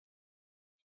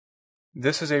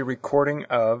This is a recording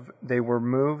of They Were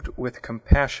Moved with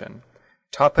Compassion,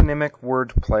 Toponymic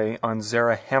Wordplay on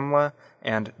Zarahemla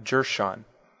and Jershon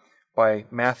by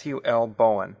Matthew L.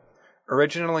 Bowen,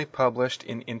 originally published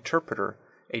in Interpreter,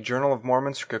 a Journal of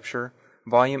Mormon Scripture,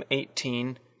 Volume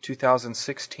 18,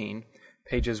 2016,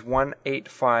 pages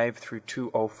 185 through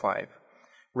 205.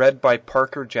 Read by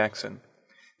Parker Jackson.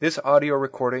 This audio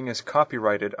recording is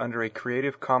copyrighted under a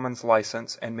Creative Commons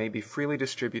license and may be freely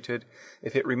distributed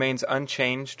if it remains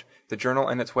unchanged, the journal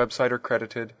and its website are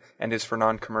credited, and is for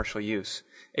non-commercial use.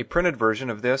 A printed version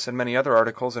of this and many other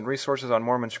articles and resources on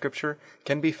Mormon Scripture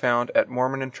can be found at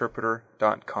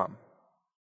mormoninterpreter.com.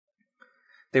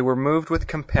 They Were Moved with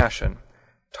Compassion,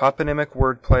 Toponymic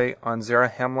Wordplay on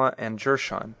Zarahemla and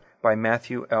Jershon by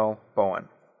Matthew L. Bowen.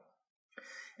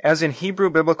 As in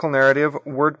Hebrew biblical narrative,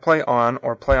 wordplay on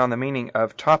or play on the meaning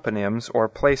of toponyms or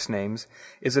place names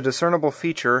is a discernible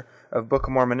feature of Book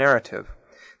of Mormon narrative.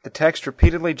 The text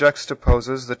repeatedly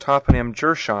juxtaposes the toponym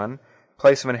Jershon,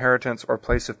 place of inheritance or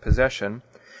place of possession,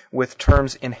 with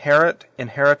terms inherit,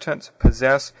 inheritance,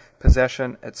 possess,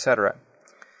 possession, etc.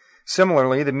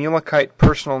 Similarly, the Mulekite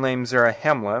personal name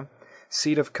Zarahemla,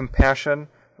 seed of compassion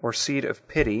or seed of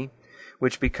pity,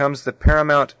 which becomes the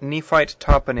paramount Nephite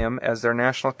toponym as their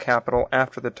national capital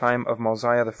after the time of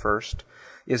Mosiah I,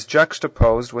 is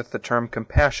juxtaposed with the term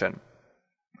compassion.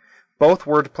 Both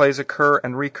wordplays occur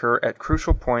and recur at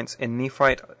crucial points in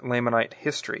Nephite Lamanite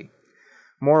history.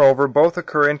 Moreover, both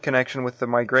occur in connection with the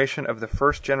migration of the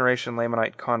first-generation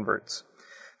Lamanite converts.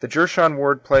 The Jershon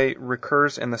wordplay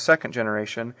recurs in the second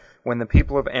generation, when the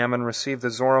people of Ammon receive the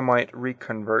Zoramite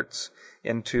reconverts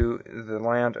into the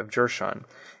land of Jershon,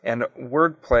 and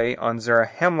wordplay on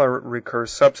Zarahemla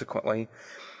recurs subsequently,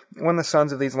 when the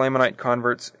sons of these Lamanite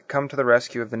converts come to the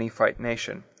rescue of the Nephite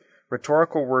nation.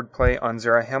 Rhetorical wordplay on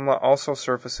Zarahemla also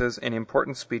surfaces in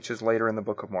important speeches later in the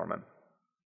Book of Mormon.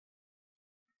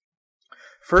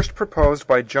 First proposed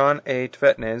by John A.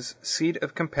 Tvetnes, seed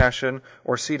of compassion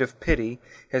or seed of pity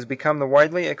has become the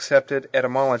widely accepted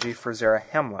etymology for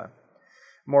Zarahemla.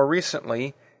 More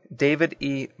recently, David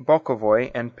E.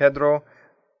 Bokovoy and Pedro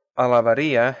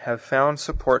Alavarria have found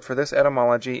support for this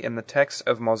etymology in the text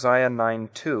of Mosiah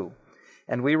 9:2,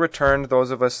 and we returned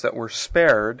those of us that were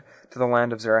spared to the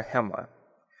land of Zarahemla,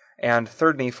 and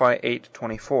 3 Nephi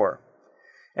 8:24.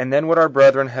 And then would our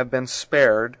brethren have been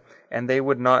spared, and they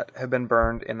would not have been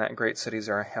burned in that great city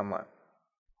Zarahemla.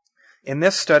 In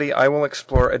this study, I will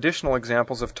explore additional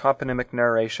examples of toponymic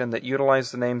narration that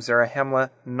utilize the name Zarahemla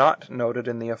not noted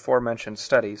in the aforementioned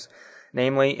studies,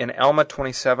 namely in Alma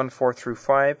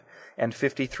 27:4-5 and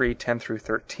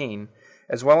 53:10-13,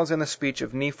 as well as in the speech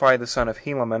of Nephi the son of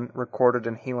Helaman, recorded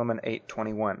in Helaman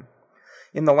 8:21.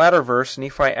 In the latter verse,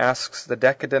 Nephi asks the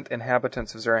decadent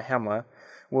inhabitants of Zarahemla,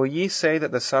 "Will ye say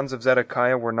that the sons of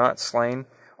Zedekiah were not slain,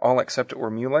 all except it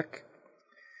were Mulek?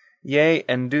 Yea,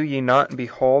 and do ye not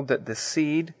behold that the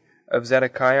seed of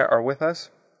Zedekiah are with us?"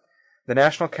 The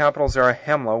national capital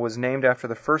Zarahemla was named after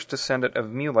the first descendant of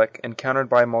Mulek encountered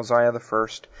by Mosiah I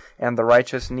and the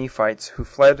righteous Nephites who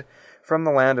fled from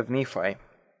the land of Nephi.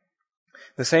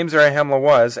 The same Zarahemla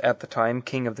was, at the time,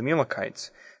 king of the Mulekites,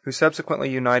 who subsequently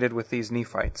united with these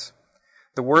Nephites.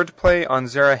 The wordplay on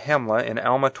Zarahemla in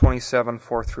Alma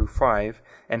 27:4-5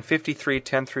 and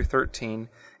 53:10-13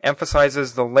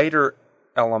 emphasizes the later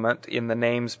element in the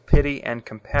names pity and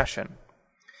compassion.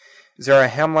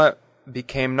 Zarahemla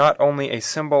became not only a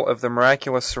symbol of the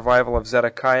miraculous survival of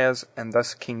Zedekiah's and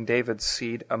thus King David's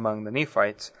seed among the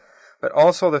Nephites, but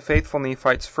also the faithful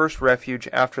Nephites' first refuge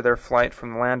after their flight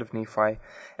from the land of Nephi,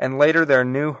 and later their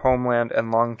new homeland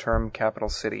and long-term capital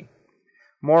city.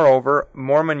 Moreover,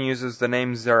 Mormon uses the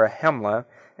name Zarahemla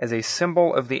as a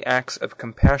symbol of the acts of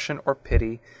compassion or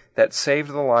pity that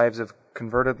saved the lives of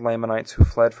converted Lamanites who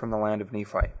fled from the land of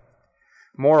Nephi.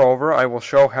 Moreover, I will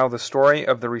show how the story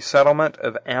of the resettlement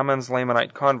of Ammon's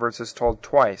Lamanite converts is told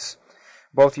twice,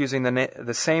 both using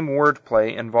the same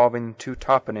wordplay involving two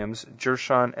toponyms,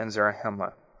 Jershon and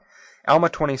Zarahemla. Alma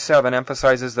 27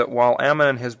 emphasizes that while Ammon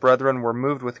and his brethren were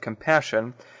moved with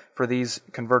compassion for these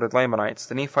converted Lamanites,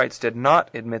 the Nephites did not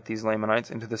admit these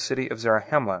Lamanites into the city of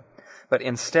Zarahemla, but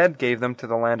instead gave them to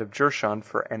the land of Jershon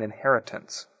for an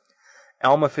inheritance.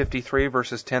 Alma 53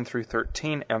 verses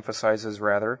 10-13 emphasizes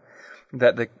rather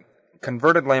that the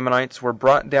converted Lamanites were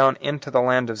brought down into the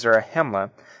land of Zarahemla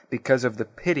because of the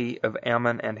pity of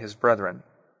Ammon and his brethren.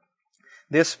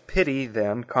 This pity,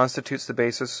 then, constitutes the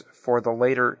basis for the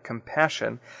later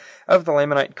compassion of the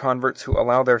Lamanite converts who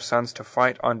allow their sons to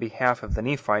fight on behalf of the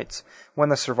Nephites when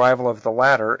the survival of the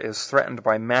latter is threatened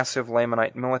by massive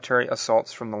Lamanite military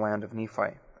assaults from the land of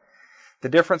Nephi. The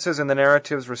differences in the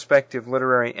narrative's respective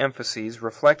literary emphases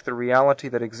reflect the reality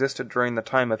that existed during the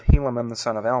time of Helaman the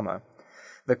son of Alma.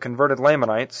 The converted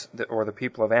Lamanites, or the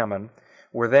people of Ammon,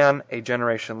 were then, a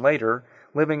generation later,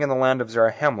 living in the land of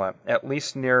Zarahemla, at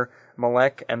least near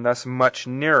Melech and thus much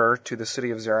nearer to the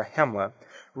city of Zarahemla,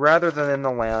 rather than in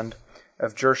the land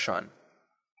of Jershon.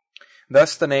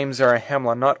 Thus the name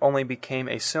Zarahemla not only became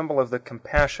a symbol of the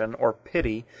compassion or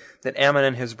pity that Ammon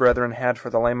and his brethren had for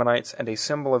the Lamanites and a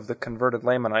symbol of the converted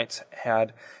Lamanites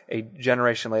had a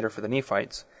generation later for the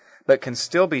Nephites, but can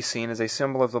still be seen as a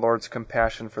symbol of the Lord's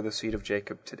compassion for the seed of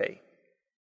Jacob today.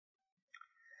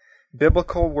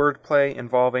 Biblical wordplay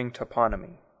involving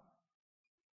toponymy.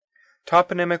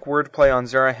 Toponymic wordplay on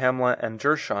Zarahemla and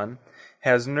Jershon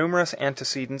has numerous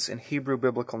antecedents in Hebrew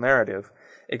biblical narrative,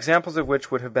 examples of which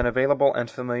would have been available and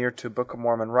familiar to Book of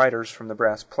Mormon writers from the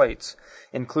brass plates,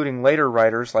 including later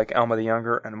writers like Alma the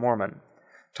Younger and Mormon.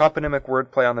 Toponymic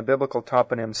wordplay on the biblical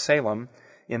toponym Salem,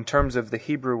 in terms of the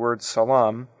Hebrew word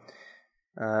salam,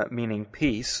 meaning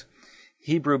peace,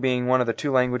 Hebrew being one of the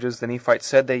two languages the Nephites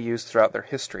said they used throughout their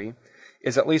history,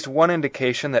 is at least one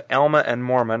indication that Alma and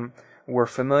Mormon were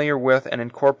familiar with and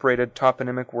incorporated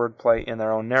toponymic wordplay in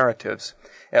their own narratives,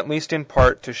 at least in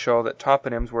part to show that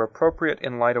toponyms were appropriate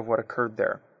in light of what occurred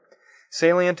there.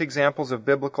 Salient examples of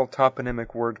biblical toponymic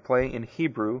wordplay in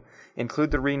Hebrew include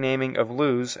the renaming of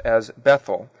Luz as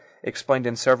Bethel, explained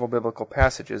in several biblical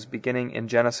passages, beginning in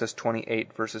Genesis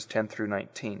 28, verses 10 through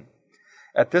 19.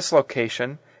 At this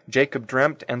location, Jacob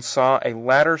dreamt and saw a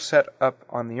ladder set up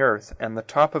on the earth, and the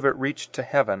top of it reached to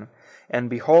heaven, and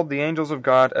behold, the angels of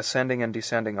God ascending and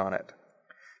descending on it.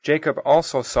 Jacob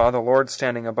also saw the Lord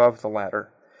standing above the ladder,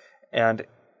 and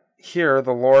here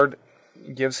the Lord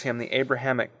gives him the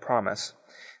Abrahamic promise.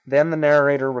 Then the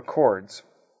narrator records,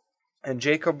 "And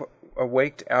Jacob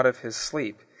awaked out of his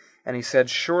sleep, and he said,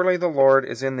 Surely the Lord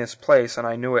is in this place, and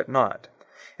I knew it not.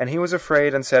 And he was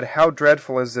afraid, and said, How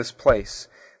dreadful is this place!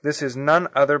 This is none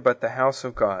other but the house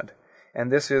of God,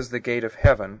 and this is the gate of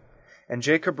heaven. And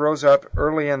Jacob rose up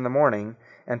early in the morning,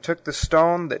 and took the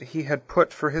stone that he had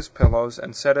put for his pillows,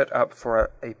 and set it up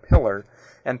for a pillar,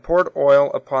 and poured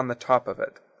oil upon the top of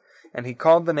it. And he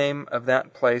called the name of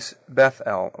that place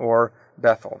Bethel, or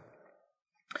Bethel.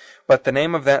 But the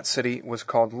name of that city was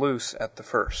called Luz at the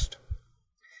first."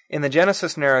 In the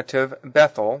Genesis narrative,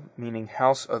 Bethel, meaning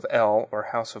house of El, or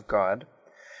house of God,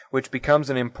 which becomes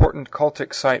an important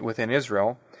cultic site within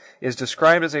Israel, is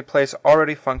described as a place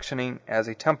already functioning as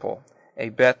a temple, a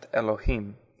Bet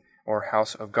Elohim, or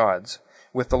house of gods,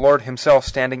 with the Lord himself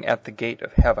standing at the gate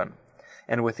of heaven,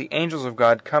 and with the angels of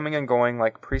God coming and going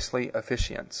like priestly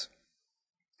officiants.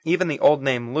 Even the old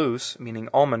name Luz, meaning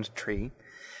almond tree,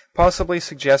 possibly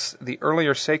suggests the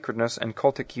earlier sacredness and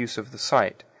cultic use of the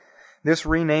site. This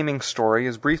renaming story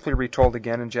is briefly retold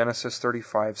again in Genesis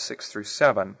 35,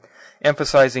 6-7,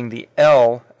 emphasizing the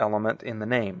El element in the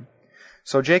name.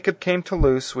 So Jacob came to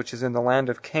Luz, which is in the land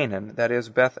of Canaan, that is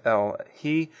Bethel,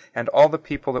 he and all the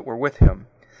people that were with him.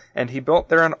 And he built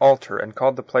there an altar, and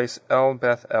called the place El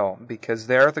Bethel, because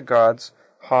there the gods,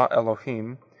 Ha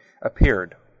Elohim,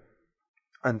 appeared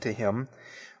unto him,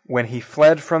 when he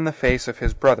fled from the face of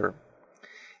his brother.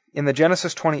 In the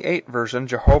Genesis 28 version,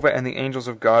 Jehovah and the angels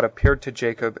of God appeared to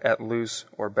Jacob at Luz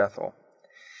or Bethel.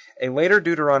 A later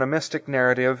Deuteronomistic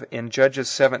narrative in Judges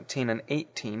 17 and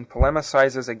 18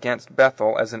 polemicizes against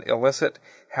Bethel as an illicit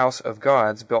house of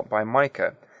gods built by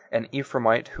Micah, an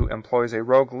Ephraimite who employs a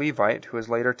rogue Levite who is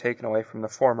later taken away from the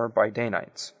former by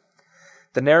Danites.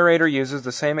 The narrator uses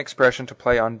the same expression to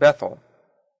play on Bethel.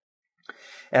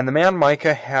 And the man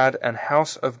Micah had an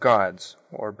house of gods,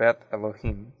 or Bet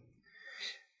Elohim.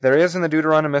 There is in the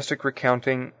Deuteronomistic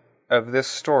recounting of this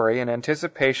story an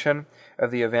anticipation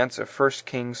of the events of 1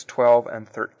 Kings 12 and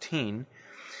 13,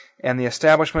 and the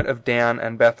establishment of Dan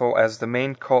and Bethel as the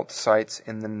main cult sites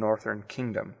in the northern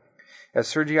kingdom. As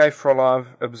Sergei Frolov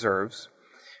observes,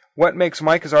 what makes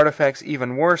Micah's artifacts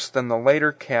even worse than the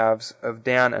later calves of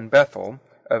Dan and Bethel,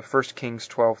 of 1 Kings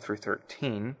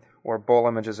 12-13, or bull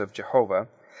images of Jehovah,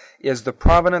 is the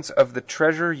provenance of the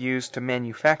treasure used to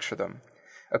manufacture them.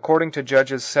 According to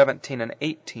Judges 17 and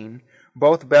 18,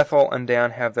 both Bethel and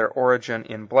Dan have their origin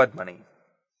in blood money.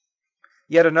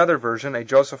 Yet another version, a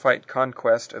Josephite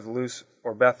conquest of Luz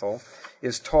or Bethel,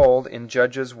 is told in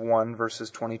Judges 1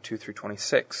 verses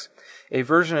 22-26, a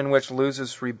version in which Luz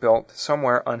is rebuilt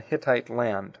somewhere on Hittite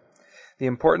land. The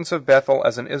importance of Bethel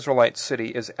as an Israelite city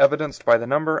is evidenced by the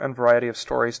number and variety of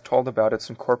stories told about its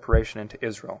incorporation into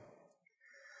Israel.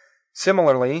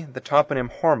 Similarly, the toponym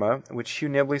Hormah, which Hugh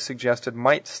Nibley suggested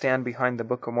might stand behind the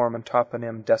Book of Mormon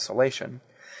toponym Desolation,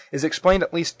 is explained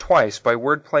at least twice by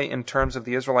wordplay in terms of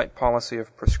the Israelite policy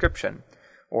of proscription,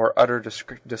 or utter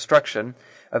destruction,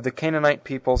 of the Canaanite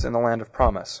peoples in the land of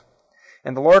promise.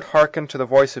 And the Lord hearkened to the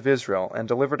voice of Israel, and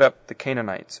delivered up the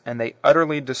Canaanites, and they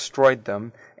utterly destroyed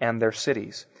them and their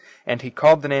cities. And he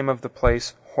called the name of the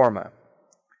place Hormah.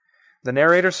 The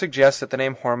narrator suggests that the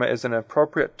name Hormah is an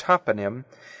appropriate toponym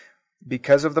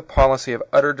because of the policy of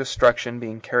utter destruction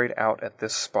being carried out at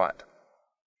this spot.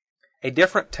 A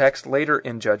different text later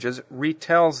in Judges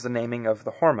retells the naming of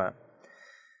the Hormah.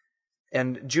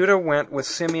 And Judah went with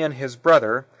Simeon his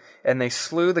brother, and they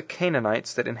slew the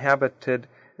Canaanites that inhabited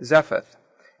Zephath,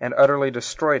 and utterly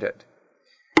destroyed it.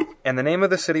 And the name of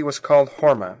the city was called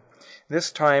Hormah.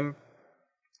 This time,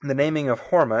 the naming of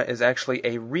Hormah is actually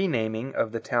a renaming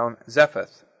of the town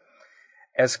Zephath.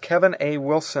 As Kevin A.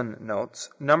 Wilson notes,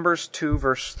 Numbers 2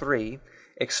 verse 3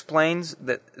 explains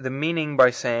that the meaning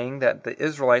by saying that the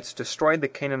Israelites destroyed the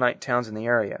Canaanite towns in the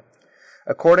area.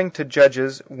 According to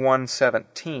Judges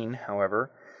 1:17, however,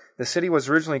 the city was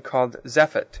originally called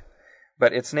Zephath,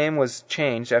 but its name was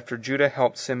changed after Judah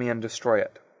helped Simeon destroy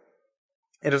it.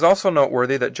 It is also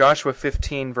noteworthy that Joshua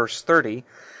 15 verse 30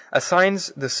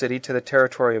 assigns the city to the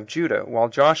territory of Judah, while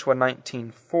Joshua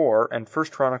 19:4 and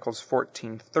 1 Chronicles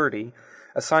 14:30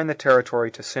 assign the territory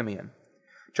to Simeon.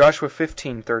 Joshua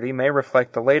 15:30 may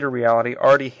reflect the later reality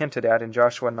already hinted at in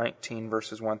Joshua 19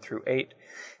 verses 1 through 8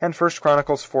 and 1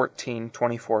 Chronicles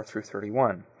 14:24 through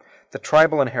 31. The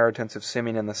tribal inheritance of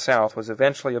Simeon in the south was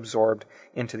eventually absorbed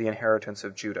into the inheritance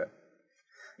of Judah.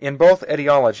 In both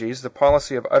etiologies, the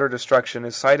policy of utter destruction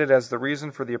is cited as the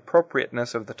reason for the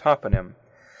appropriateness of the toponym.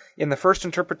 In the first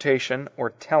interpretation, or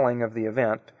telling of the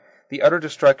event, the utter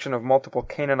destruction of multiple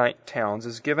Canaanite towns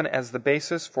is given as the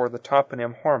basis for the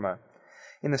toponym Hormah.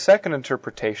 In the second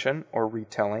interpretation, or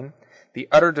retelling, the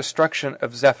utter destruction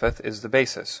of Zephath is the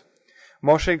basis.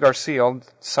 Moshe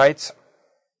Garcield cites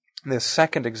this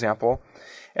second example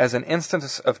as an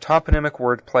instance of toponymic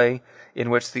wordplay in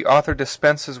which the author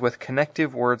dispenses with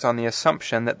connective words on the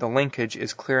assumption that the linkage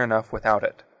is clear enough without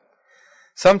it.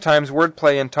 Sometimes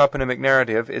wordplay in toponymic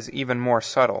narrative is even more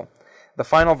subtle. The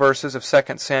final verses of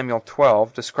 2 Samuel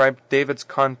 12 describe David's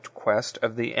conquest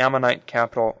of the Ammonite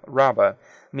capital Rabbah,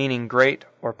 meaning great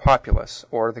or populous,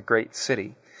 or the great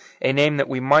city, a name that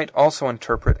we might also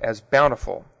interpret as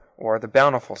bountiful, or the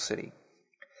bountiful city.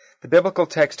 The biblical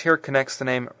text here connects the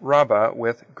name Rabbah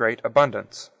with great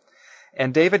abundance.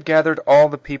 And David gathered all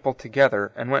the people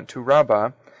together, and went to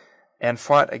Rabbah, and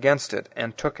fought against it,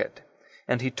 and took it.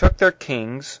 And he took their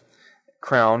king's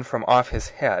crown from off his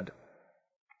head,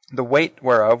 the weight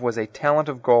whereof was a talent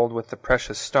of gold with the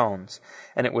precious stones,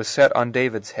 and it was set on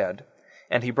David's head.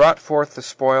 And he brought forth the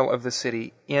spoil of the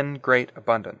city in great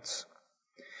abundance.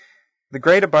 The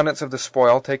great abundance of the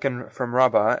spoil taken from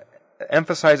Rabbah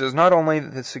emphasizes not only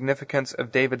the significance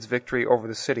of David's victory over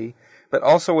the city, but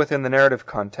also within the narrative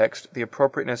context, the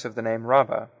appropriateness of the name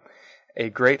Rabbah. A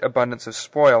great abundance of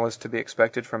spoil is to be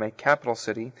expected from a capital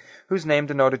city whose name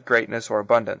denoted greatness or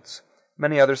abundance.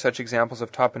 Many other such examples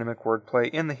of toponymic wordplay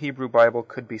in the Hebrew Bible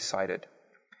could be cited.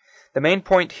 The main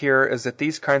point here is that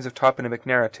these kinds of toponymic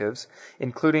narratives,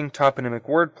 including toponymic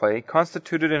wordplay,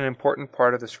 constituted an important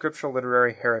part of the scriptural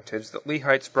literary heritage that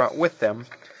Lehites brought with them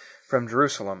from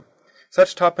Jerusalem.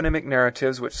 Such toponymic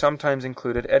narratives, which sometimes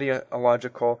included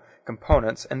etiological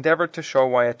components, endeavored to show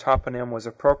why a toponym was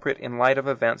appropriate in light of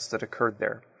events that occurred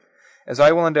there. As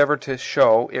I will endeavor to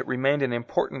show, it remained an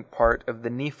important part of the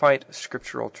Nephite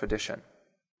scriptural tradition.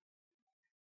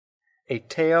 A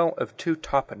Tale of Two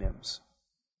Toponyms.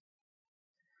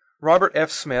 Robert F.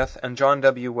 Smith and John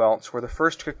W. Welch were the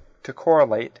first to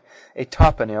correlate a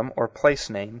toponym or place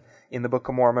name in the Book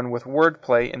of Mormon with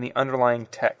wordplay in the underlying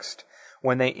text,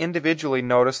 when they individually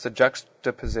noticed the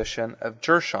juxtaposition of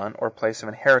Jershon, or place of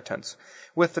inheritance,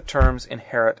 with the terms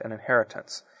inherit and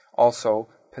inheritance, also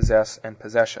possess and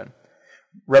possession,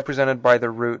 represented by the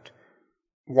root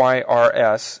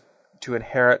YRS, to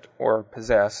inherit or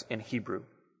possess in Hebrew.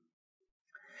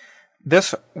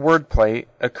 This wordplay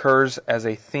occurs as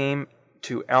a theme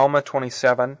to Alma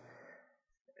 27,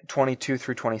 22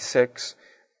 through 26,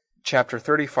 chapter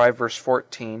 35, verse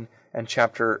 14, and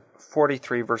chapter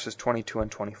 43, verses 22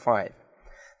 and 25.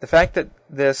 The fact that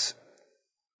this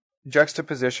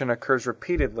juxtaposition occurs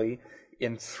repeatedly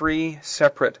in 3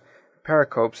 separate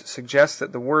pericopes suggests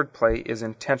that the wordplay is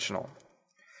intentional.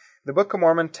 The Book of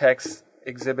Mormon text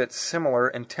exhibits similar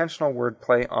intentional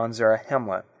wordplay on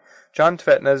Zarahemla. John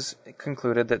Tvetnes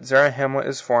concluded that Zarahemla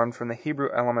is formed from the Hebrew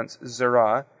elements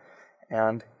Zarah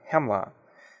and Hemla,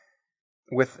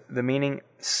 with the meaning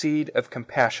seed of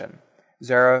compassion,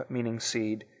 Zarah meaning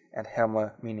seed, and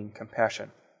Hemla meaning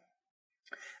compassion.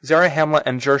 Zarahemla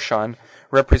and Jershon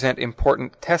represent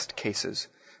important test cases.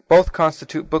 Both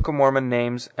constitute Book of Mormon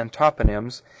names and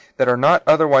toponyms that are not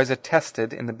otherwise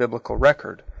attested in the biblical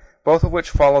record, both of which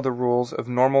follow the rules of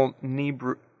normal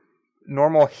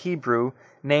Hebrew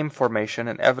name formation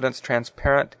and evidence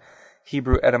transparent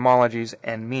Hebrew etymologies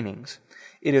and meanings.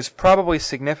 It is probably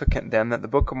significant, then, that the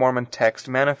Book of Mormon text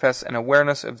manifests an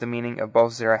awareness of the meaning of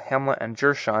both Zarahemla and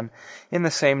Jershon in the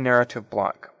same narrative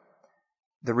block,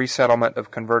 the resettlement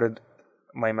of converted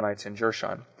Lamanites in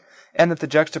Jershon, and that the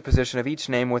juxtaposition of each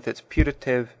name with its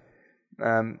putative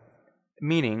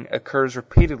meaning occurs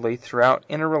repeatedly throughout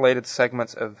interrelated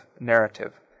segments of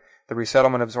narrative. The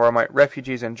resettlement of Zoramite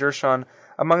refugees in Jershon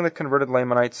among the converted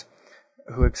Lamanites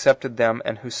who accepted them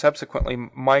and who subsequently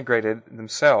migrated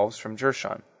themselves from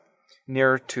Jershon,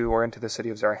 near to or into the city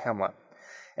of Zarahemla,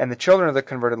 and the children of the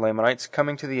converted Lamanites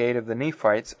coming to the aid of the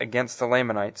Nephites against the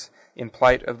Lamanites in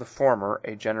plight of the former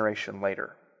a generation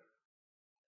later.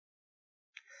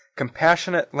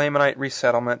 Compassionate Lamanite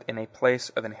resettlement in a place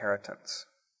of inheritance.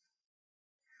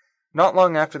 Not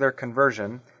long after their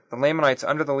conversion, the Lamanites,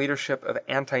 under the leadership of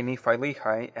anti-Nephi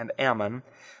Lehi and Ammon,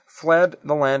 fled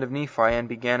the land of Nephi and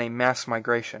began a mass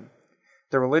migration.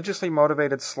 The religiously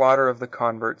motivated slaughter of the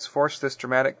converts forced this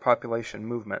dramatic population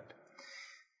movement.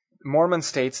 Mormon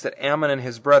states that Ammon and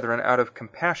his brethren, out of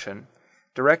compassion,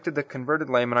 directed the converted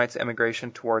Lamanites'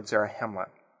 emigration toward Zarahemla.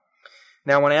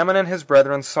 Now when Ammon and his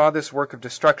brethren saw this work of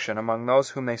destruction among those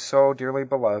whom they so dearly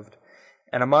beloved,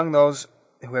 and among those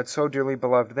who had so dearly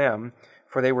beloved them,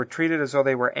 for they were treated as though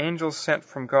they were angels sent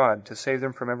from God to save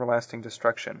them from everlasting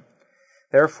destruction.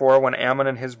 Therefore, when Ammon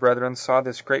and his brethren saw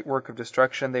this great work of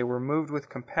destruction, they were moved with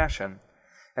compassion.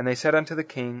 And they said unto the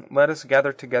king, Let us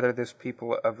gather together this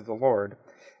people of the Lord,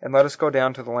 and let us go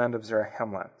down to the land of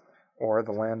Zarahemla, or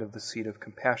the land of the seed of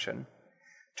compassion,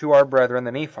 to our brethren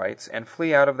the Nephites, and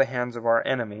flee out of the hands of our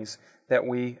enemies, that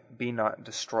we be not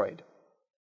destroyed.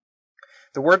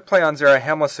 The wordplay on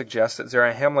Zarahemla suggests that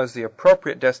Zarahemla is the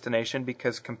appropriate destination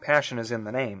because compassion is in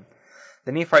the name.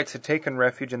 The Nephites had taken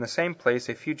refuge in the same place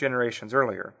a few generations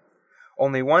earlier.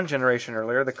 Only one generation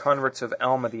earlier, the converts of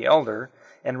Alma the elder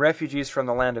and refugees from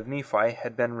the land of Nephi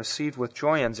had been received with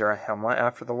joy in Zarahemla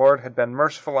after the Lord had been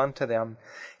merciful unto them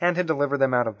and had delivered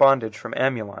them out of bondage from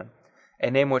Amulon, a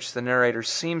name which the narrator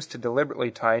seems to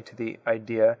deliberately tie to the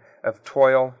idea of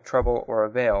toil, trouble, or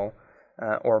avail,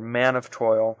 or man of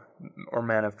toil, or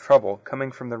man of trouble,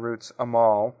 coming from the roots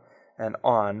amal and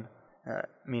on,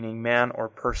 meaning man or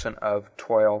person of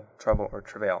toil, trouble, or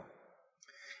travail,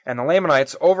 and the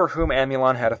Lamanites over whom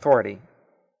Amulon had authority.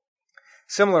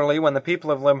 Similarly, when the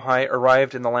people of Limhi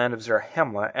arrived in the land of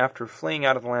Zarahemla after fleeing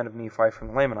out of the land of Nephi from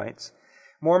the Lamanites,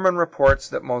 Mormon reports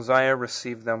that Mosiah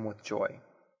received them with joy.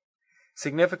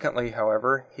 Significantly,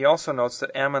 however, he also notes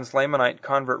that Ammon's Lamanite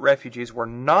convert refugees were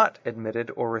not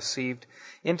admitted or received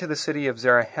into the city of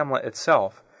Zarahemla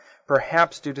itself,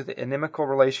 perhaps due to the inimical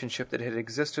relationship that had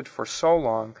existed for so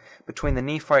long between the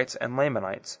Nephites and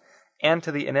Lamanites, and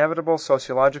to the inevitable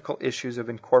sociological issues of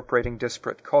incorporating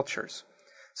disparate cultures,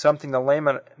 something the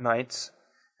Nephites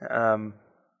and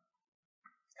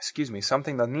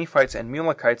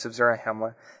Mulekites of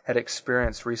Zarahemla had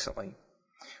experienced recently.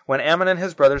 When Ammon and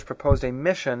his brothers proposed a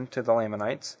mission to the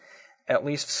Lamanites, at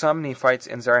least some Nephites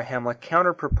in Zarahemla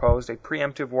counter-proposed a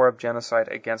preemptive war of genocide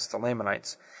against the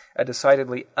Lamanites, a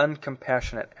decidedly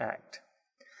uncompassionate act.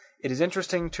 It is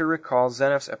interesting to recall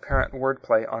Zeniff's apparent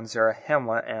wordplay on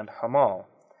Zarahemla and Hamal.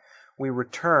 We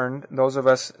returned, those of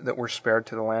us that were spared,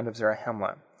 to the land of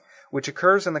Zarahemla, which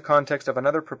occurs in the context of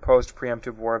another proposed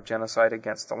preemptive war of genocide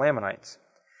against the Lamanites.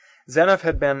 Zeniff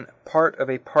had been part of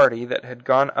a party that had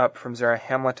gone up from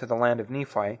Zarahemla to the land of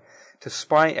Nephi to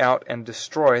spy out and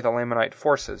destroy the Lamanite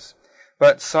forces,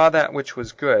 but saw that which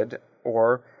was good,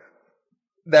 or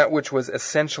that which was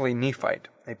essentially Nephite,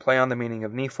 a play on the meaning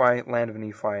of Nephi, land of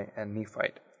Nephi, and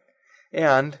Nephite,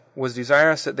 and was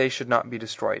desirous that they should not be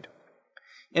destroyed.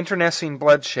 Internecine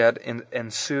bloodshed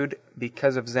ensued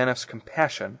because of Zeniff's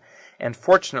compassion, and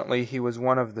fortunately he was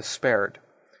one of the spared.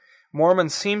 Mormon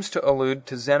seems to allude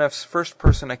to Zeniff's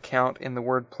first-person account in the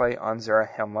wordplay on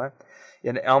Zarahemla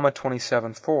in Alma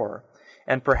 27:4,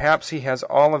 and perhaps he has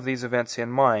all of these events in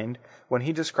mind when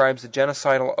he describes the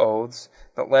genocidal oaths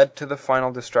that led to the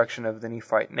final destruction of the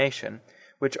Nephite nation,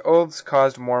 which oaths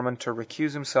caused Mormon to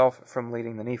recuse himself from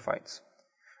leading the Nephites.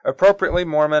 Appropriately,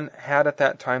 Mormon had at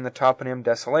that time the toponym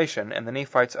desolation and the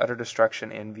Nephites' utter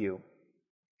destruction in view.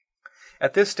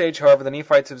 At this stage, however, the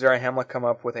Nephites of Zarahemla come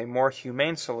up with a more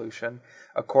humane solution,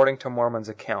 according to Mormon's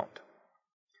account.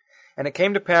 And it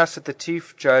came to pass that the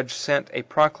chief judge sent a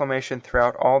proclamation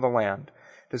throughout all the land,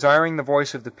 desiring the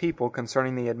voice of the people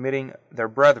concerning the admitting their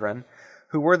brethren,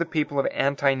 who were the people of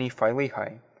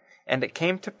Anti-Nephi-Lehi. And it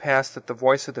came to pass that the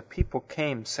voice of the people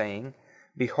came, saying,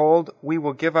 Behold, we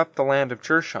will give up the land of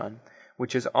Jershon,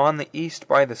 which is on the east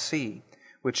by the sea,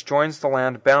 which joins the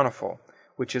land Bountiful,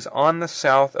 which is on the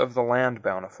south of the land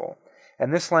Bountiful.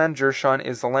 And this land Jershon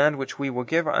is the land which we will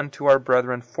give unto our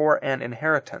brethren for an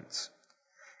inheritance.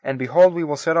 And behold, we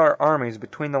will set our armies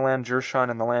between the land Jershon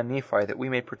and the land Nephi, that we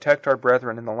may protect our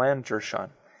brethren in the land Jershon.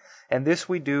 And this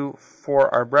we do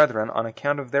for our brethren on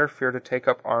account of their fear to take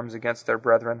up arms against their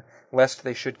brethren, lest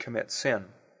they should commit sin.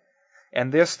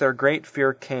 And this their great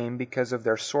fear came because of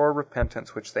their sore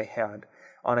repentance which they had,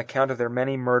 on account of their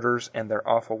many murders and their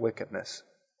awful wickedness.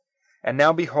 And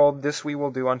now behold, this we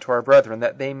will do unto our brethren,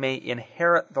 that they may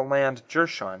inherit the land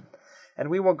Jershon, and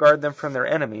we will guard them from their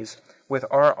enemies with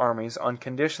our armies, on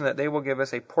condition that they will give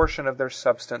us a portion of their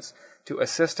substance to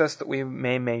assist us that we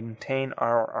may maintain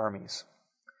our armies.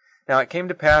 Now it came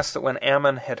to pass that when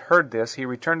Ammon had heard this, he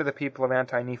returned to the people of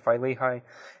Anti-Nephi-Lehi,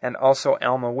 and also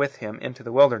Alma with him, into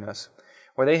the wilderness,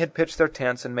 where they had pitched their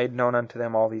tents, and made known unto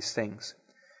them all these things.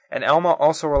 And Alma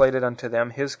also related unto them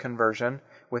his conversion,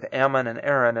 with Ammon and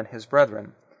Aaron and his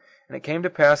brethren. And it came to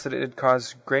pass that it did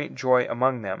cause great joy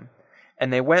among them.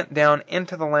 And they went down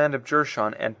into the land of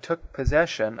Jershon, and took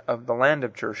possession of the land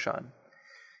of Jershon.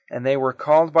 And they were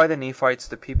called by the Nephites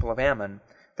the people of Ammon.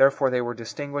 Therefore they were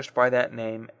distinguished by that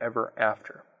name ever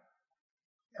after.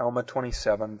 Alma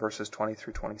 27, verses 20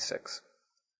 through 26.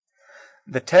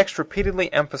 The text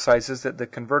repeatedly emphasizes that the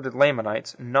converted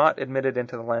Lamanites, not admitted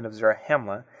into the land of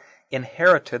Zarahemla,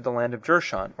 inherited the land of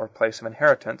Jershon, or place of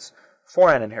inheritance,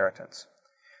 for an inheritance.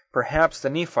 Perhaps the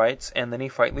Nephites and the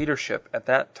Nephite leadership at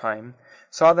that time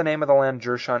saw the name of the land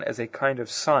Jershon as a kind of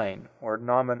sign, or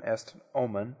nomen est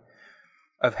omen,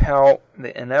 of how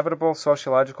the inevitable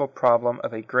sociological problem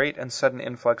of a great and sudden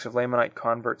influx of Lamanite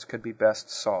converts could be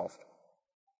best solved.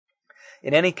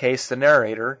 In any case, the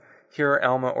narrator, here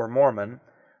Alma or Mormon,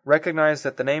 recognized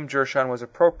that the name Jershon was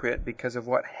appropriate because of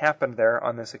what happened there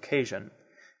on this occasion,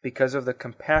 because of the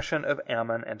compassion of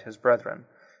Ammon and his brethren.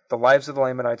 The lives of the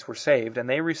Lamanites were saved, and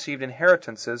they received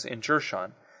inheritances in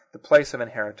Jershon, the place of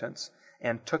inheritance,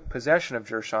 and took possession of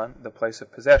Jershon, the place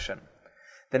of possession.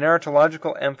 The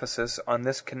narratological emphasis on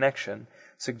this connection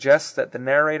suggests that the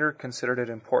narrator considered it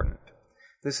important.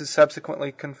 This is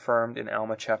subsequently confirmed in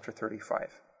Alma chapter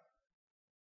 35.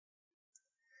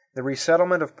 The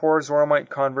resettlement of poor Zoramite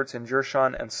converts in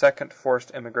Jershon and second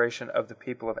forced immigration of the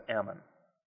people of Ammon.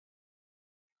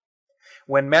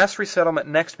 When mass resettlement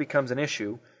next becomes an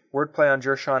issue, wordplay on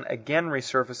Jershon again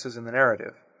resurfaces in the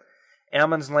narrative.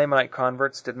 Ammon's Lamanite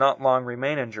converts did not long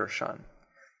remain in Jershon.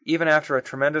 Even after a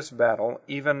tremendous battle,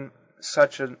 even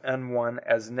such an one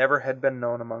as never had been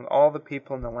known among all the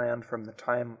people in the land from the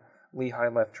time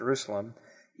Lehi left Jerusalem,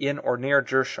 in or near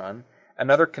Jershon,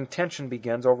 another contention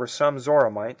begins over some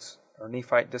Zoramites, or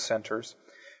Nephite dissenters,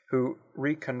 who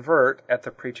reconvert at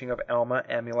the preaching of Alma,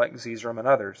 Amulek, Zeezrom, and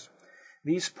others.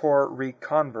 These poor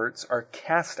reconverts are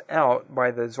cast out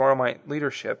by the Zoramite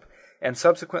leadership and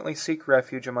subsequently seek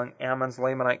refuge among Ammon's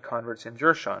Lamanite converts in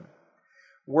Jershon.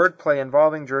 Wordplay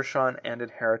involving Jershon and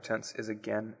inheritance is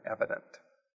again evident.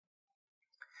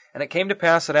 And it came to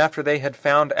pass that after they had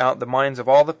found out the minds of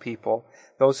all the people,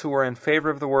 those who were in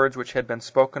favor of the words which had been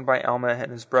spoken by Alma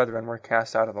and his brethren were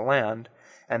cast out of the land,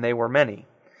 and they were many.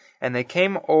 And they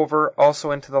came over also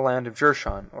into the land of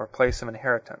Jershon, or place of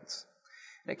inheritance.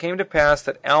 And it came to pass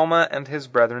that Alma and his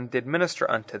brethren did minister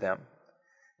unto them.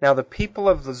 Now the people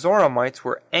of the Zoramites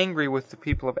were angry with the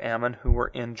people of Ammon who were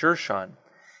in Jershon.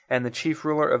 And the chief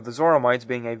ruler of the Zoramites,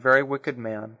 being a very wicked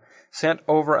man, sent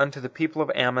over unto the people of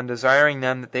Ammon, desiring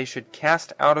them that they should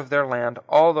cast out of their land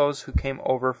all those who came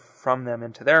over from them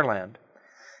into their land.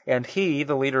 And he,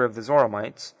 the leader of the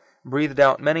Zoramites, breathed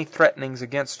out many threatenings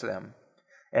against them.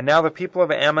 And now the people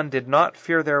of Ammon did not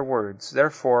fear their words,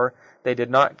 therefore they did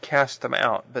not cast them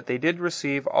out, but they did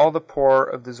receive all the poor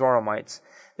of the Zoramites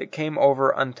that came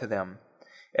over unto them.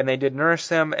 And they did nourish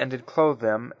them, and did clothe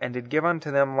them, and did give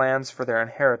unto them lands for their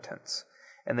inheritance.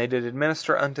 And they did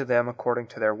administer unto them according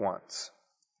to their wants.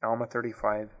 Alma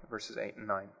 35, verses 8 and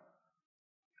 9.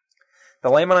 The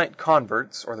Lamanite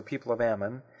converts, or the people of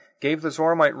Ammon, gave the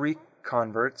Zoramite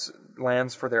reconverts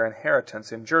lands for their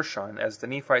inheritance in Jershon, as the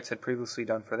Nephites had previously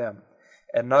done for them.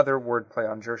 Another wordplay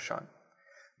on Jershon.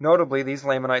 Notably, these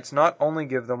Lamanites not only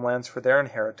give them lands for their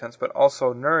inheritance, but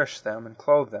also nourish them and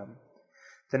clothe them.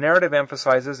 The narrative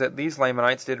emphasizes that these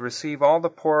Lamanites did receive all the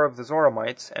poor of the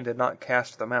Zoramites and did not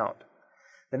cast them out.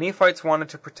 The Nephites wanted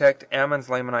to protect Ammon's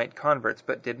Lamanite converts,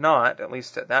 but did not, at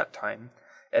least at that time,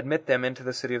 admit them into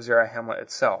the city of Zarahemla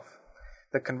itself.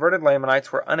 The converted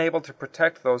Lamanites were unable to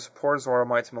protect those poor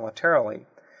Zoramites militarily,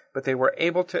 but they were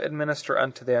able to administer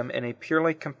unto them in a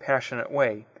purely compassionate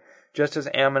way, just as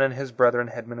Ammon and his brethren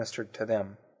had ministered to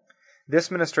them.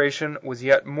 This ministration was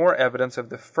yet more evidence of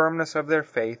the firmness of their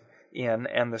faith in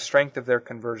and the strength of their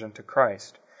conversion to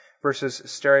Christ, versus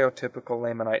stereotypical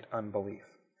Lamanite unbelief.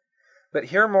 But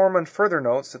here Mormon further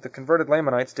notes that the converted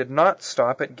Lamanites did not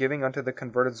stop at giving unto the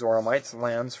converted Zoramites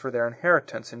lands for their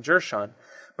inheritance in Jershon,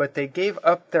 but they gave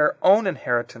up their own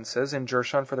inheritances in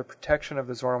Jershon for the protection of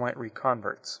the Zoramite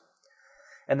reconverts.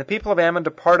 And the people of Ammon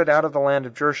departed out of the land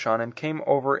of Jershon and came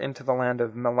over into the land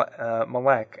of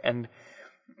Melech, and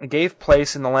gave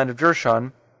place in the land of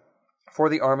Jershon for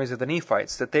the armies of the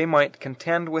Nephites, that they might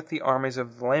contend with the armies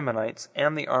of the Lamanites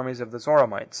and the armies of the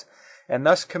Zoramites, and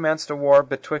thus commenced a war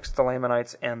betwixt the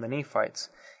Lamanites and the Nephites,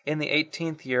 in the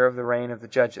 18th year of the reign of the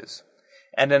judges.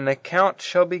 And an account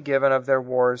shall be given of their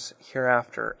wars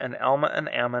hereafter. And Alma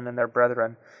and Ammon and their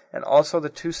brethren, and also the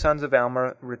 2 sons of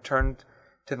Alma, returned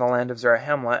to the land of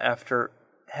Zarahemla, after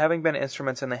having been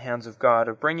instruments in the hands of God,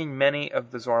 of bringing many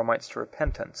of the Zoramites to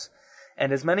repentance.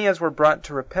 And as many as were brought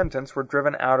to repentance were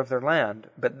driven out of their land.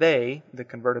 But they, the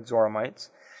converted Zoramites,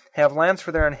 have lands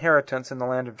for their inheritance in the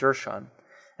land of Jershon,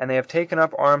 and they have taken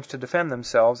up arms to defend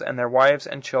themselves and their wives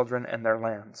and children and their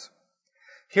lands.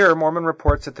 Here Mormon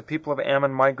reports that the people of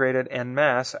Ammon migrated en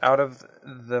masse out of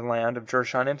the land of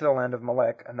Jershon into the land of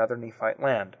Melech, another Nephite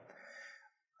land.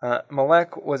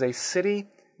 Melech was a city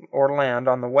or land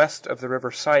on the west of the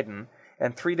river Sidon,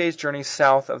 and 3 days' journey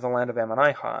south of the land of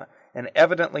Ammonihah, and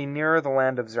evidently nearer the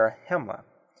land of Zarahemla.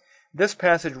 This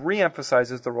passage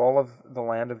re-emphasizes the role of the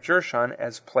land of Jershon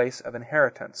as place of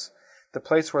inheritance, the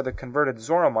place where the converted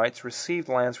Zoramites received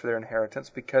lands for their inheritance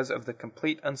because of the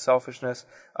complete unselfishness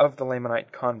of the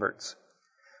Lamanite converts.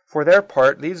 For their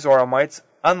part, these Zoramites,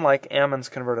 unlike Ammon's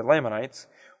converted Lamanites,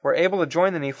 were able to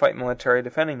join the Nephite military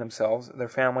defending themselves, their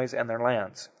families, and their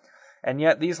lands. And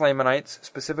yet these Lamanites,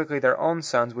 specifically their own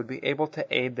sons, would be able to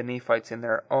aid the Nephites in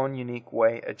their own unique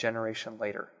way a generation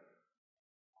later.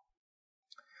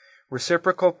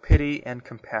 Reciprocal pity and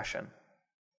compassion.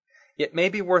 It may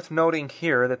be worth noting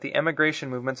here that the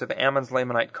emigration movements of Ammon's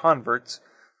Lamanite converts,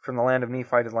 from the land of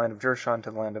Nephi to the land of Jershon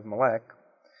to the land of Melech,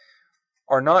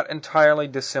 are not entirely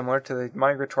dissimilar to the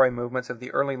migratory movements of the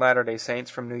early Latter-day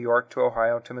Saints from New York to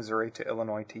Ohio to Missouri to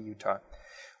Illinois to Utah,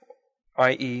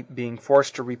 i.e. being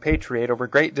forced to repatriate over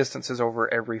great distances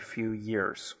over every few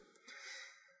years.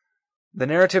 The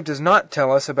narrative does not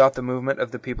tell us about the movement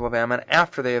of the people of Ammon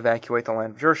after they evacuate the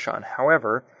land of Jershon.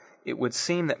 However, it would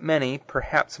seem that many,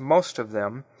 perhaps most of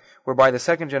them, were by the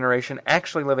second generation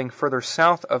actually living further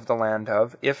south of the land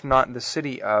of, if not the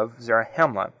city of,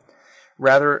 Zarahemla,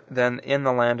 rather than in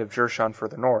the land of Jershon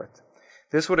further north.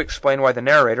 This would explain why the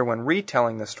narrator, when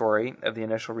retelling the story of the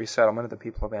initial resettlement of the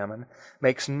people of Ammon,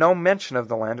 makes no mention of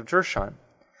the land of Jershon.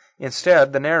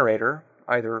 Instead, the narrator,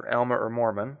 either Alma or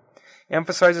Mormon,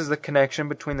 emphasizes the connection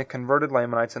between the converted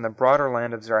Lamanites and the broader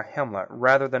land of Zarahemla,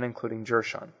 rather than including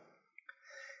Jershon.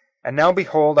 And now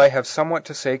behold, I have somewhat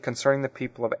to say concerning the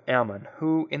people of Ammon,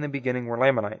 who in the beginning were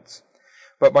Lamanites.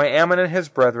 But by Ammon and his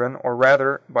brethren, or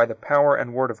rather by the power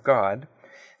and word of God,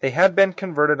 they had been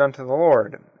converted unto the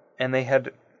Lord, and they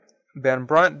had been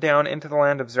brought down into the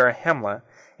land of Zarahemla,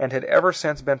 and had ever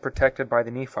since been protected by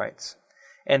the Nephites.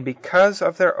 And because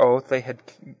of their oath they had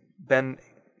been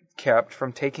kept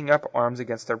from taking up arms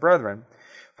against their brethren,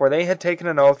 for they had taken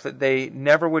an oath that they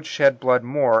never would shed blood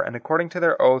more, and according to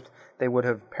their oath they would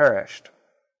have perished.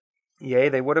 Yea,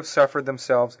 they would have suffered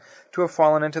themselves to have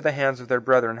fallen into the hands of their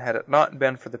brethren, had it not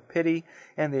been for the pity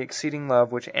and the exceeding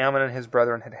love which Ammon and his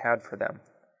brethren had had for them.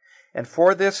 And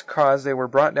for this cause they were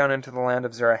brought down into the land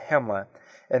of Zarahemla,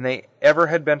 and they ever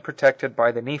had been protected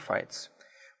by the Nephites.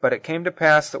 But it came to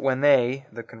pass that when they,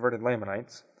 the converted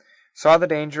Lamanites, saw the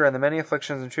danger and the many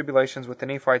afflictions and tribulations which the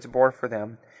Nephites bore for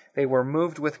them, they were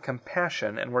moved with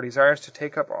compassion, and were desirous to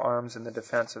take up arms in the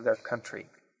defense of their country.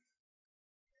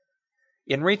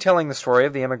 In retelling the story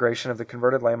of the emigration of the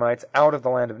converted Lamanites out of the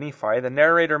land of Nephi, the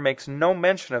narrator makes no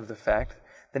mention of the fact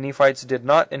the Nephites did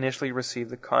not initially receive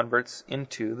the converts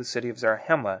into the city of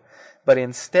Zarahemla, but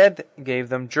instead gave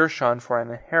them Jershon for an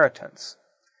inheritance.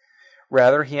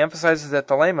 Rather, he emphasizes that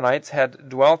the Lamanites had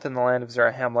dwelt in the land of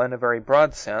Zarahemla in a very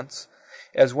broad sense,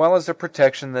 as well as the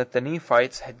protection that the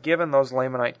Nephites had given those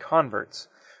Lamanite converts,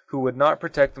 who would not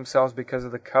protect themselves because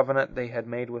of the covenant they had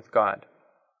made with God.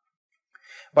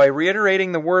 By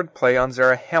reiterating the wordplay on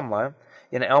Zarahemla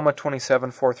in Alma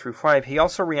 27:4-5, he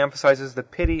also reemphasizes the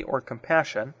pity or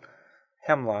compassion,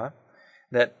 Hemla,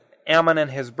 that Ammon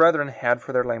and his brethren had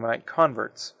for their Lamanite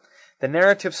converts. The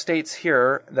narrative states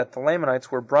here that the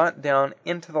Lamanites were brought down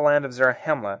into the land of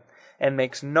Zarahemla, and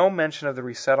makes no mention of the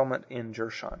resettlement in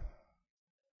Jershon.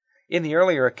 In the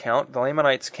earlier account, the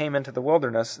Lamanites came into the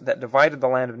wilderness that divided the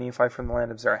land of Nephi from the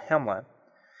land of Zarahemla,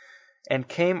 and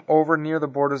came over near the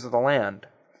borders of the land.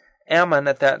 Ammon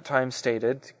at that time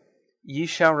stated, "Ye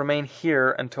shall remain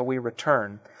here until we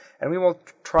return, and we will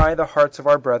try the hearts of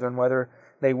our brethren whether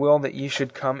they will that ye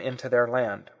should come into their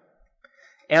land."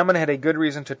 Ammon had a good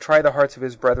reason to try the hearts of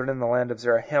his brethren in the land of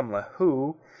Zarahemla,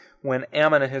 who, when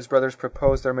Ammon and his brothers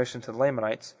proposed their mission to the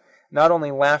Lamanites, not only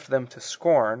laughed them to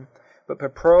scorn, but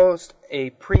proposed a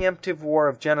preemptive war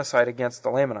of genocide against the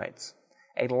Lamanites,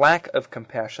 a lack of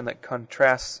compassion that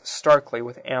contrasts starkly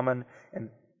with Ammon and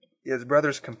his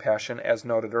brothers' compassion as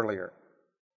noted earlier.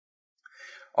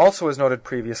 Also, as noted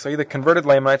previously, the converted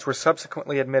Lamanites were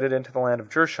subsequently admitted into the land of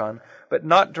Jershon, but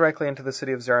not directly into the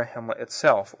city of Zarahemla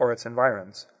itself or its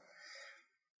environs.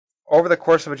 Over the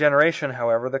course of a generation,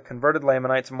 however, the converted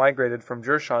Lamanites migrated from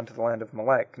Jershon to the land of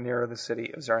Melech, near the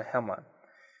city of Zarahemla.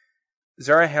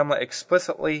 Zarahemla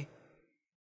explicitly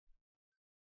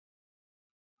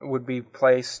would be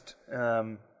placed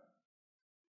in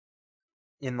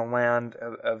the land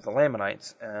of the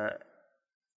Lamanites,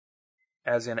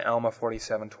 as in Alma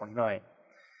 47:29,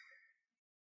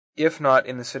 if not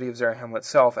in the city of Zarahemla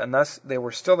itself, and thus they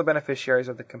were still the beneficiaries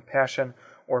of the compassion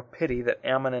or pity that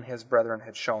Ammon and his brethren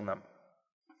had shown them.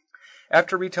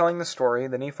 After retelling the story,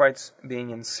 the Nephites being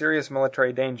in serious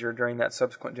military danger during that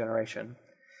subsequent generation,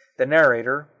 the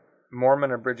narrator,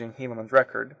 Mormon abridging Helaman's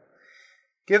record,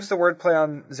 gives the wordplay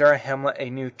on Zarahemla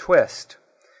a new twist.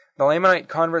 The Lamanite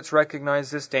converts recognize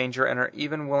this danger and are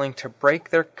even willing to break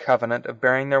their covenant of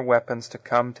bearing their weapons to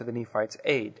come to the Nephites'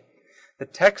 aid. The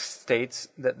text states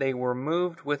that they were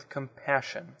moved with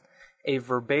compassion, a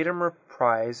verbatim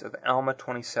reprise of Alma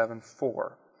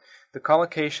 27:4. The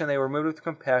collocation "they were moved with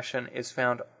compassion" is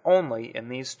found only in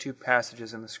these two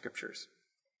passages in the Scriptures.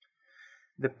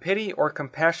 The pity or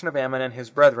compassion of Ammon and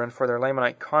his brethren for their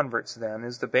Lamanite converts, then,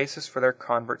 is the basis for their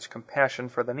converts' compassion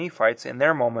for the Nephites in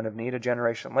their moment of need a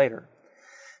generation later.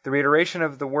 The reiteration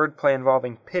of the wordplay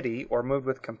involving pity, or moved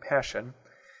with compassion,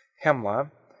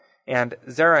 Hemla, and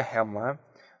Zarahemla,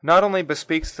 not only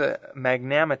bespeaks the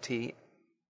magnanimity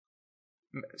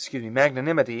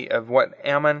of what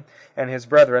Ammon and his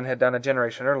brethren had done a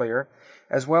generation earlier,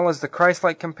 as well as the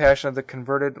Christ-like compassion of the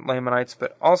converted Lamanites,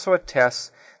 but also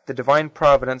attests the divine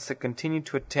providence that continued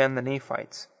to attend the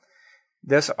Nephites,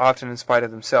 this often in spite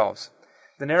of themselves.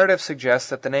 The narrative suggests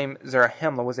that the name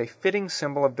Zarahemla was a fitting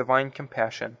symbol of divine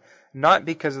compassion, not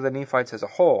because of the Nephites as a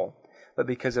whole, but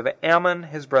because of Ammon,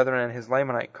 his brethren, and his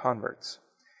Lamanite converts.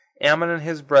 Ammon and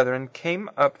his brethren came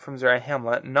up from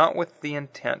Zarahemla not with the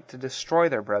intent to destroy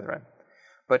their brethren,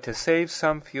 but to save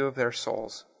some few of their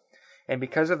souls. And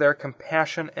because of their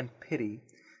compassion and pity,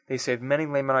 they saved many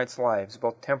Lamanites' lives,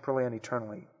 both temporally and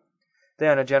eternally.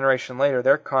 Then, a generation later,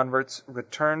 their converts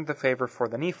returned the favor for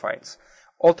the Nephites,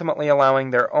 ultimately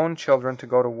allowing their own children to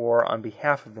go to war on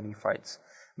behalf of the Nephites,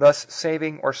 thus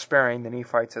saving or sparing the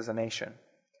Nephites as a nation.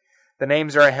 The name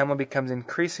Zarahemla becomes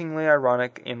increasingly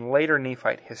ironic in later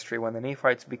Nephite history when the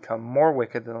Nephites become more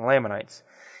wicked than the Lamanites,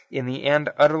 in the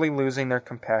end utterly losing their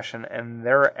compassion, and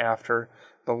thereafter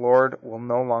the Lord will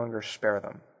no longer spare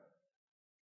them.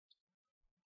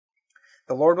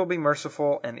 The Lord will be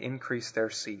merciful and increase their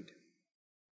seed.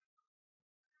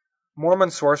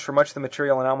 Mormon source for much of the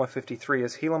material in Alma 53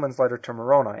 is Helaman's letter to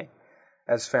Moroni,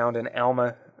 as found in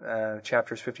Alma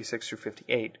chapters 56 through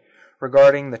 58,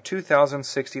 regarding the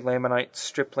 2,060 Lamanite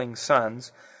stripling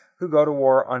sons who go to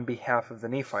war on behalf of the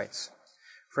Nephites.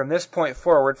 From this point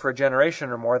forward, for a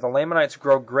generation or more, the Lamanites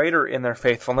grow greater in their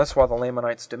faithfulness while the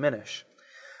Lamanites diminish.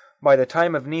 By the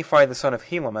time of Nephi the son of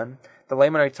Helaman, the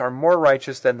Lamanites are more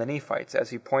righteous than the Nephites, as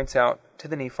he points out to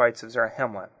the Nephites of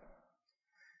Zarahemla.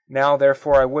 Now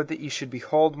therefore I would that ye should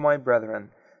behold, my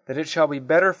brethren, that it shall be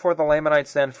better for the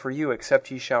Lamanites than for you,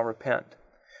 except ye shall repent.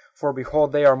 For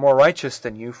behold, they are more righteous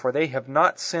than you, for they have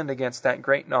not sinned against that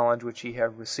great knowledge which ye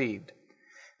have received.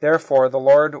 Therefore the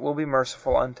Lord will be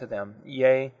merciful unto them,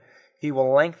 yea, he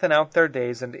will lengthen out their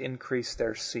days and increase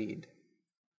their seed.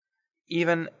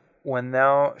 Even when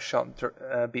thou shalt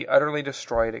be utterly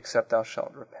destroyed, except thou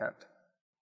shalt repent.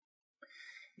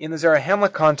 In the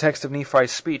Zarahemla context of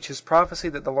Nephi's speech, his prophecy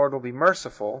that the Lord will be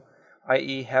merciful,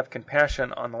 i.e., have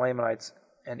compassion on the Lamanites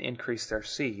and increase their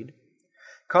seed,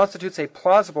 constitutes a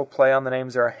plausible play on the name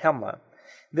Zarahemla.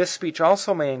 This speech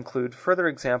also may include further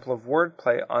example of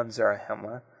wordplay on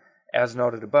Zarahemla, as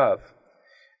noted above.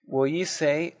 Will ye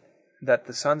say that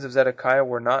the sons of Zedekiah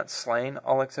were not slain,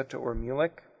 all except it were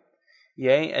Mulek?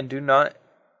 Yea, and do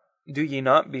ye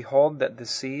not behold that the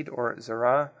seed, or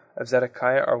Zerah, of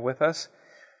Zedekiah are with us,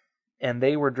 and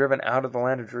they were driven out of the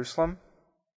land of Jerusalem?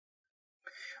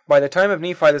 By the time of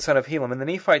Nephi the son of Helaman, the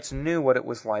Nephites knew what it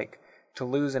was like to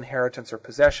lose inheritance or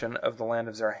possession of the land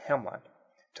of Zarahemla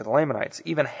to the Lamanites,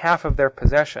 even half of their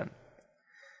possession.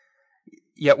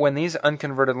 Yet when these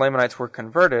unconverted Lamanites were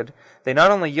converted, they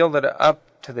not only yielded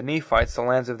up to the Nephites the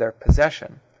lands of their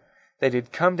possession, they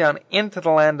did come down into the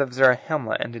land of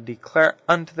Zarahemla, and did declare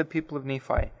unto the people of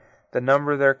Nephi the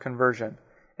number of their conversion,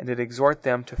 and did exhort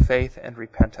them to faith and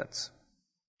repentance.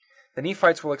 The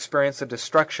Nephites will experience the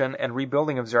destruction and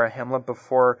rebuilding of Zarahemla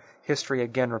before history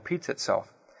again repeats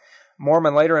itself.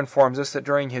 Mormon later informs us that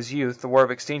during his youth, the war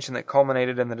of extinction that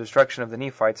culminated in the destruction of the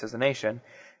Nephites as a nation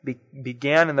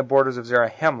began in the borders of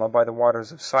Zarahemla by the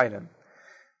waters of Sidon.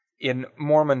 In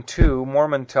Mormon 2,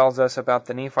 Mormon tells us about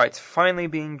the Nephites finally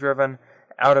being driven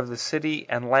out of the city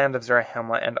and land of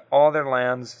Zarahemla and all their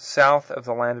lands south of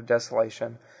the land of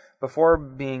desolation, before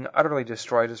being utterly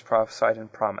destroyed as prophesied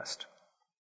and promised.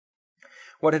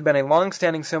 What had been a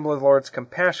long-standing symbol of the Lord's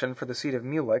compassion for the seed of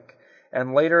Mulek,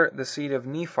 and later the seed of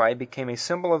Nephi, became a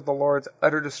symbol of the Lord's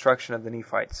utter destruction of the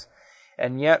Nephites.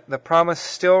 And yet the promise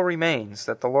still remains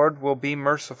that the Lord will be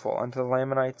merciful unto the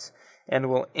Lamanites,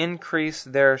 and will increase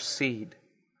their seed.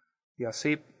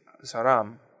 Yasip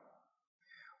Zaram.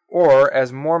 Or,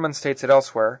 as Mormon states it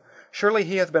elsewhere, surely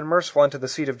he hath been merciful unto the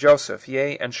seed of Joseph,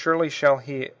 yea, and surely shall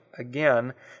he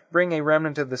again bring a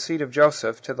remnant of the seed of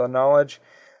Joseph to the knowledge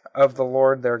of the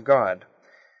Lord their God.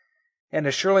 And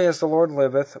as surely as the Lord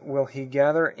liveth, will he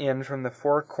gather in from the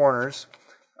four corners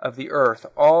of the earth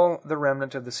all the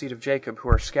remnant of the seed of Jacob, who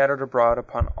are scattered abroad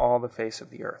upon all the face of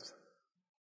the earth.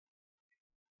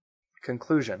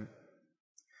 Conclusion.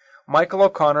 Michael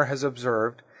O'Connor has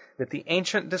observed that the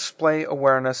ancient display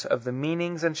awareness of the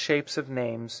meanings and shapes of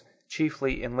names,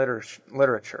 chiefly in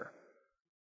literature.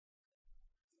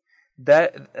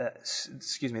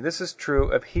 This is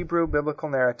true of Hebrew biblical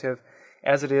narrative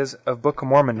as it is of Book of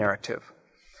Mormon narrative.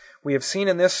 We have seen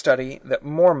in this study that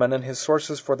Mormon and his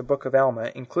sources for the Book of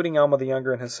Alma, including Alma the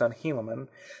Younger and his son Helaman,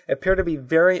 appear to be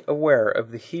very aware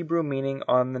of the Hebrew meaning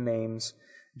on the names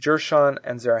Jershon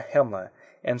and Zarahemla,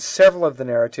 and several of the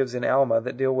narratives in Alma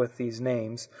that deal with these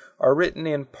names are written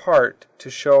in part to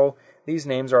show these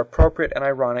names are appropriate and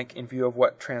ironic in view of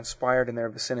what transpired in their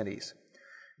vicinities.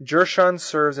 Jershon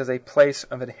serves as a place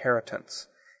of inheritance,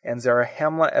 and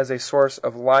Zarahemla as a source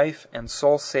of life and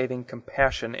soul-saving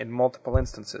compassion in multiple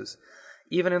instances,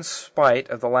 even in spite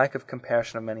of the lack of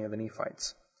compassion of many of the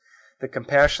Nephites. The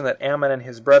compassion that Ammon and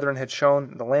his brethren had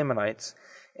shown the Lamanites,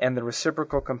 and the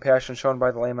reciprocal compassion shown by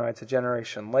the Lamanites a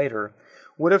generation later,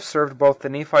 would have served both the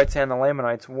Nephites and the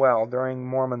Lamanites well during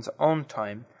Mormon's own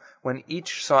time, when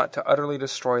each sought to utterly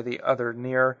destroy the other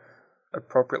near,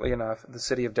 appropriately enough, the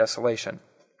city of desolation.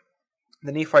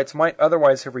 The Nephites might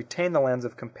otherwise have retained the lands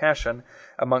of compassion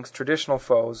amongst traditional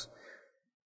foes,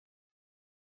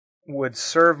 would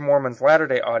serve Mormon's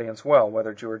latter-day audience well,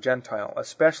 whether Jew or Gentile,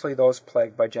 especially those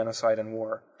plagued by genocide and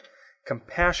war.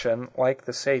 Compassion, like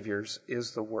the Savior's,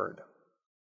 is the word.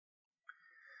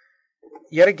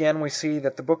 Yet again, we see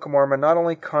that the Book of Mormon not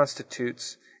only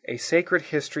constitutes a sacred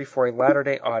history for a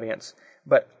latter-day audience,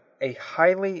 but a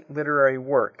highly literary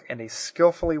work and a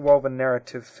skillfully woven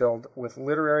narrative filled with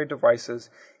literary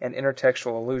devices and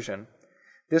intertextual allusion.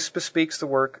 This bespeaks the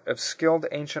work of skilled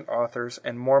ancient authors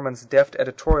and Mormon's deft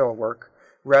editorial work,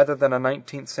 rather than a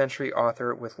 19th century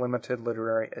author with limited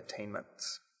literary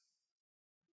attainments.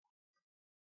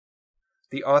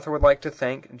 The author would like to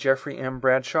thank Jeffrey M.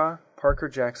 Bradshaw, Parker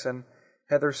Jackson,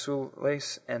 Heather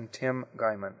Soulace, and Tim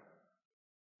Guyman.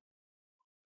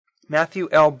 Matthew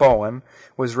L. Bowen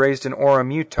was raised in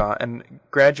Orem, Utah, and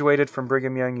graduated from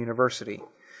Brigham Young University.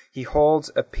 He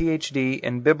holds a Ph.D.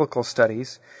 in Biblical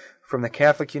Studies from the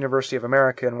Catholic University of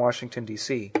America in Washington,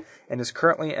 D.C., and is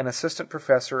currently an assistant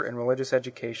professor in religious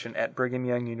education at Brigham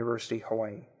Young University,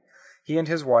 Hawaii. He and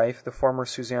his wife, the former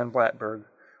Suzanne Blattberg,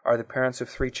 are the parents of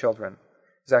 3 children,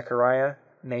 Zachariah,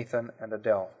 Nathan, and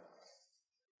Adele.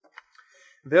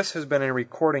 This has been a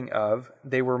recording of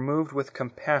They Were Moved with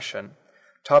Compassion,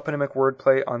 Toponymic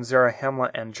Wordplay on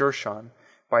Zarahemla and Jershon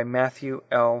by Matthew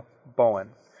L.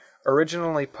 Bowen,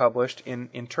 originally published in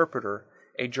Interpreter,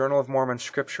 a Journal of Mormon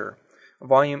Scripture,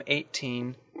 Volume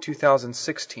 18,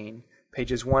 2016,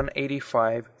 pages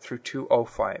 185 through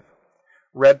 205.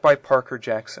 Read by Parker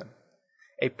Jackson.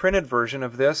 A printed version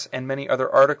of this and many other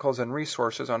articles and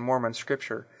resources on Mormon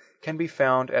Scripture can be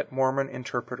found at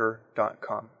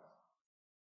mormoninterpreter.com.